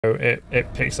So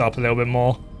it picks up a little bit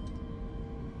more.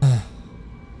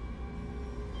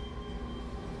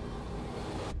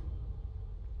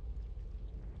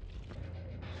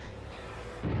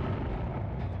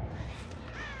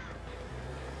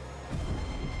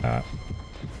 Okay.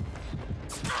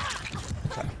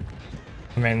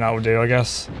 I mean, that will do, I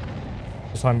guess, for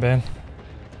the time being.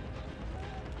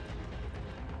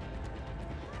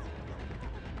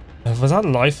 Was that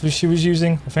life she was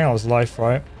using? I think that was life,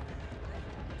 right?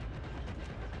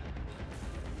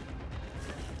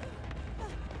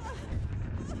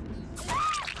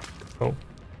 Cool.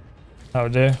 That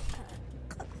would do.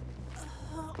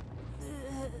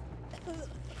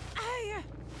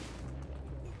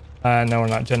 No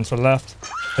one that gentle left.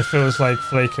 It feels like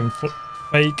fake and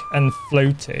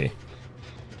floaty.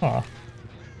 Huh.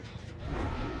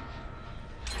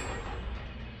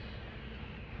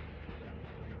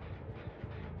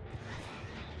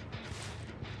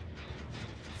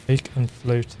 Fake and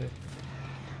floaty.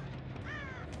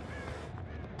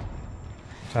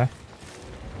 Okay.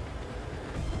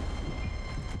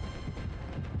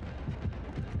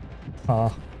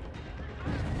 Ah.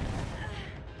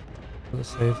 Let's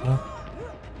save that.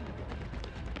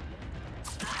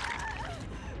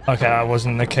 Okay, that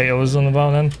wasn't the Kate I was on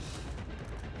about then.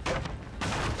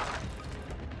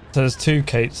 So there's two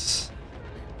Kates.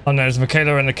 Oh no, there's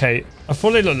Michaela and a Kate. I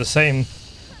thought they looked the same,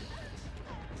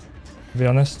 to be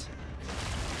honest.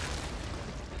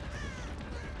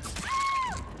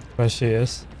 Where she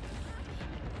is.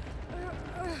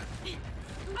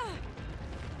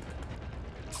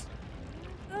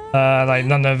 Like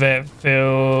none of their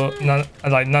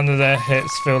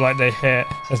hits feel like they hit.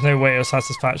 There's no weight or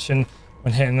satisfaction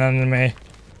when hitting an enemy.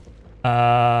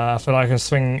 I feel like I can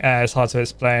swing air. It's hard to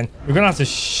explain. You're gonna have to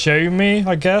show me,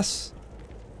 I guess.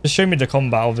 Just show me the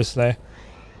combat, obviously.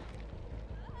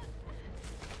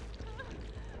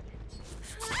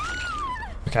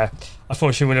 Okay, I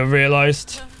thought she would have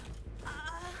realised.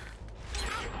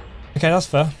 Okay, that's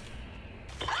fair.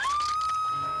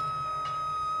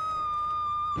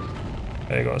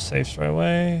 Okay, got a save straight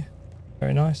away.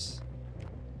 Very nice.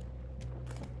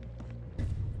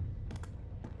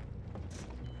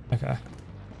 Okay.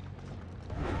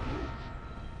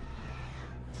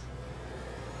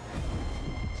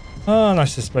 Oh,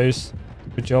 nice dispose.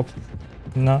 Good job.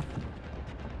 No.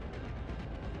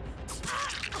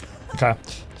 Okay.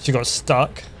 She got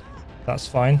stuck. That's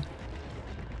fine.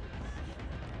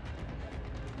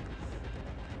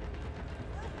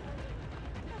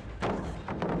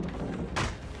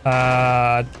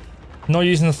 Not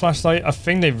using the flashlight. I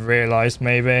think they've realised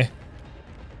maybe.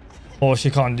 Or she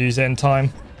can't use it in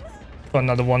time. Got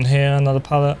another one here, another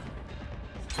pallet.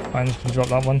 Fine, just gonna drop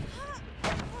that one.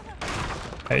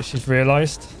 Okay, she's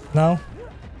realised now.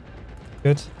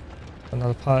 Good.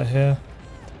 Another pallet here.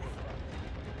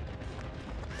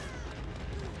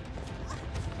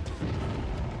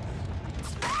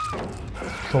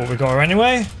 Cool, we got her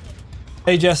anyway.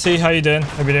 Hey Jesse, how you doing?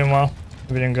 Hope you're doing well. Hope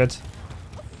you're doing good.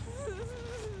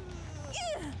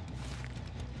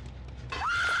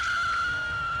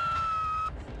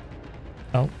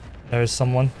 Oh, there is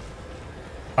someone.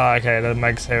 Ah, okay, the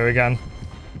Meg's here again.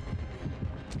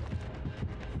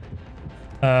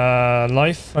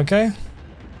 Life, okay.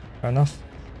 Fair enough.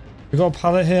 We got a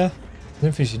pallet here. I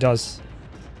don't think she does.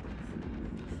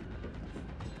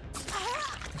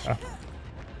 Okay.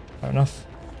 Fair enough.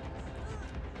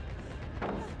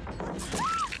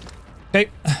 Okay.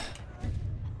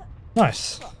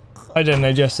 Nice. I didn't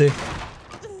know, Jesse.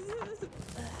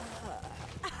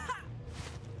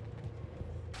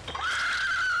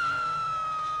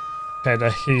 Okay,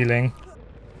 they're healing.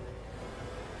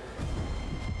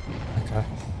 Okay.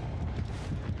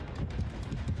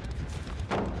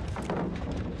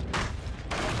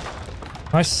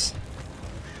 Nice.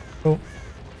 Cool.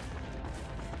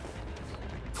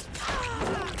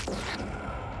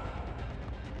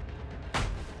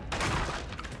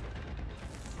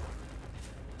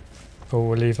 Cool,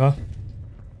 we'll leave her.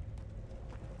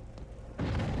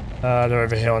 They're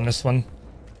over here on this one.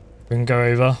 We can go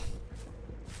over.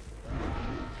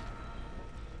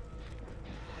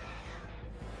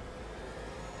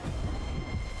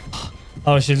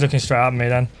 Oh, she's looking straight at me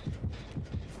then.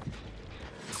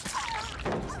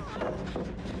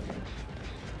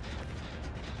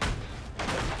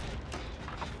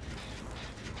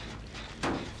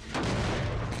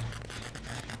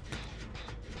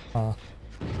 Ah.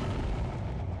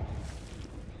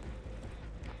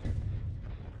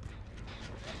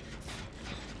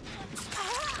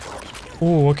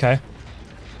 Oh, okay.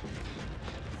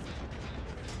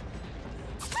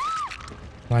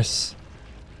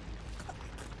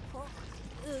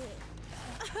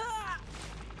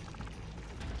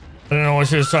 know what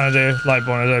she was trying to do.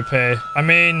 Lightborn is OP. I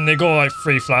mean, they got like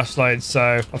 3 flashlights, so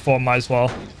I thought I might as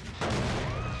well.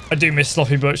 I do miss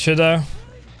Sloppy Butcher though.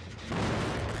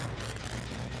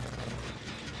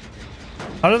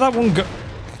 How did that one go?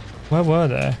 Where were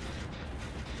they?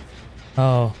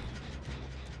 Oh.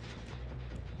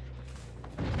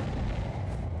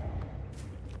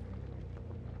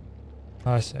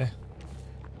 I see.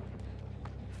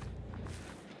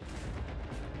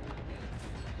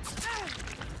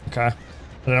 Okay.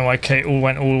 I don't know why Kate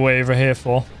went all the way over here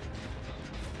for.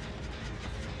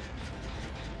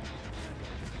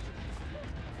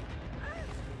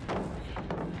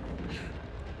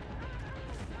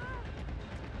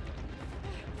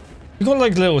 You got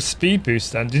like a little speed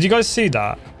boost then. Did you guys see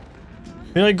that?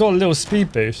 You like got a little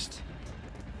speed boost.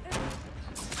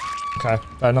 Okay,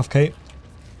 fair enough, Kate.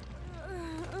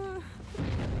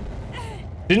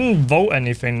 Didn't vote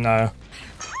anything though.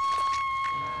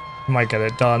 Might get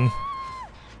it done.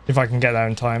 If I can get there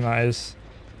in time, that is.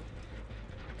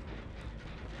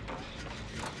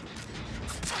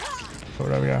 Oh,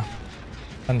 there we go.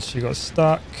 And she got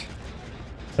stuck.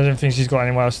 I don't think she's got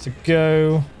anywhere else to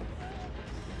go.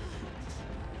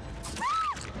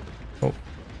 Oh.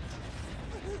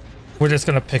 We're just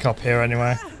gonna pick up here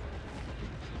anyway.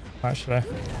 Actually.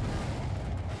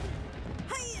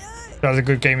 That was a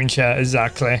good gaming chair.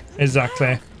 Exactly.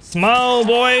 Exactly. Smile,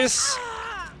 boys!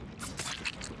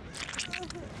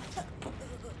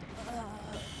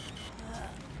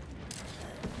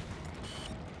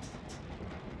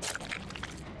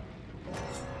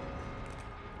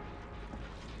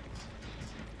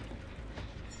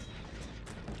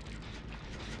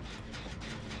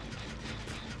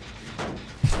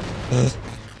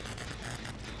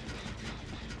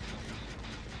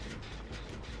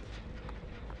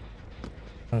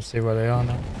 Let's see where they are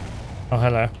now. Oh,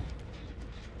 hello.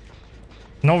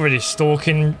 Not really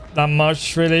stalking that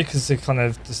much, really, because they kind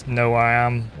of just know where I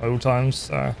am at all times,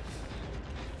 so...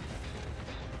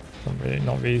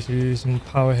 not really using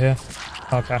power here.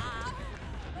 Okay.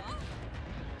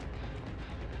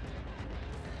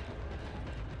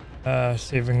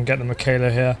 See if we can get the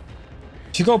Michaela here.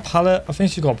 She got a pallet? I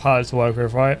think she got a pallet to work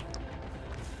with, right?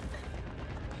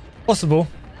 Possible.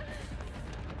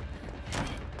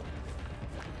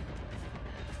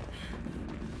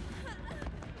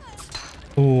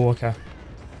 Oh, okay.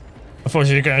 I thought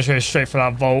she was going to go straight for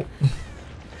that vault.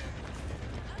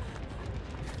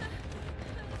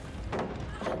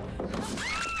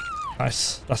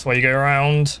 Nice. That's why you go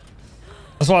around.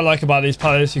 That's what I like about these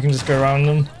pallets. You can just go around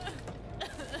them.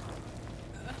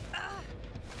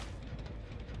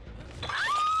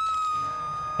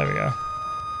 There we go.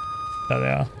 There they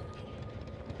are.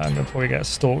 I'm going to probably get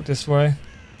stalked this way.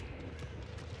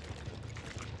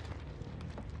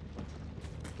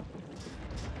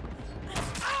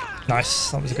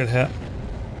 Nice, that was a good hit.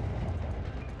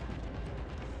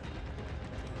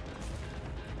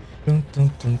 Dun,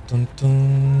 dun, dun,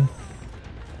 dun,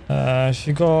 dun.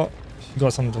 She got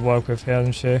something to work with here,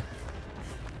 hasn't she?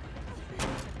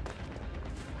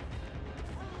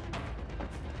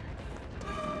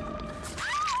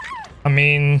 I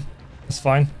mean, it's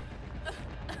fine.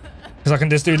 Because I can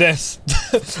just do this.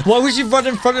 Why would you run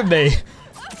in front of me?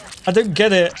 I don't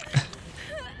get it.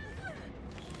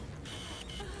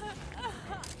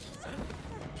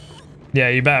 Yeah,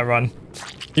 you better run.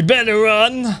 You better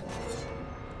run!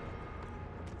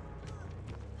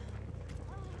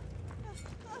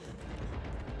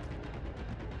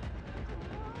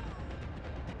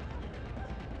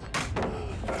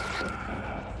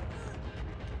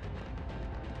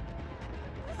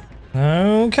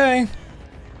 Okay.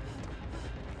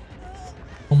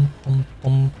 Bum, bum,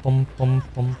 bum, bum, bum,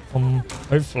 bum, bum.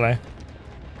 Hopefully.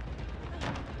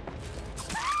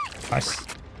 Nice.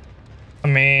 I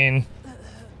mean...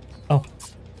 Oh.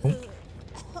 Oh.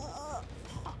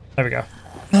 There we go.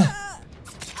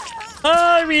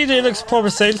 I mean, it looks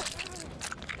promising.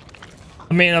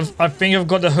 I mean, I think I've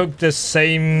got to hook the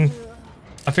same...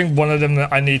 I think one of them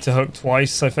that I need to hook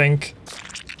twice, I think.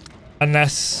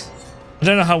 Unless... I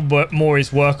don't know how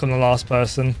Maury's work on the last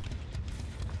person.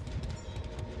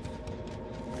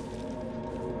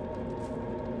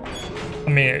 I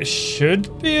mean, it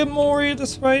should be a Maury at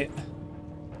this rate.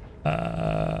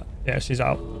 Yeah, she's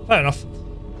out. Fair enough.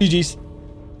 GG's.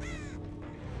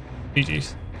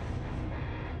 GG's.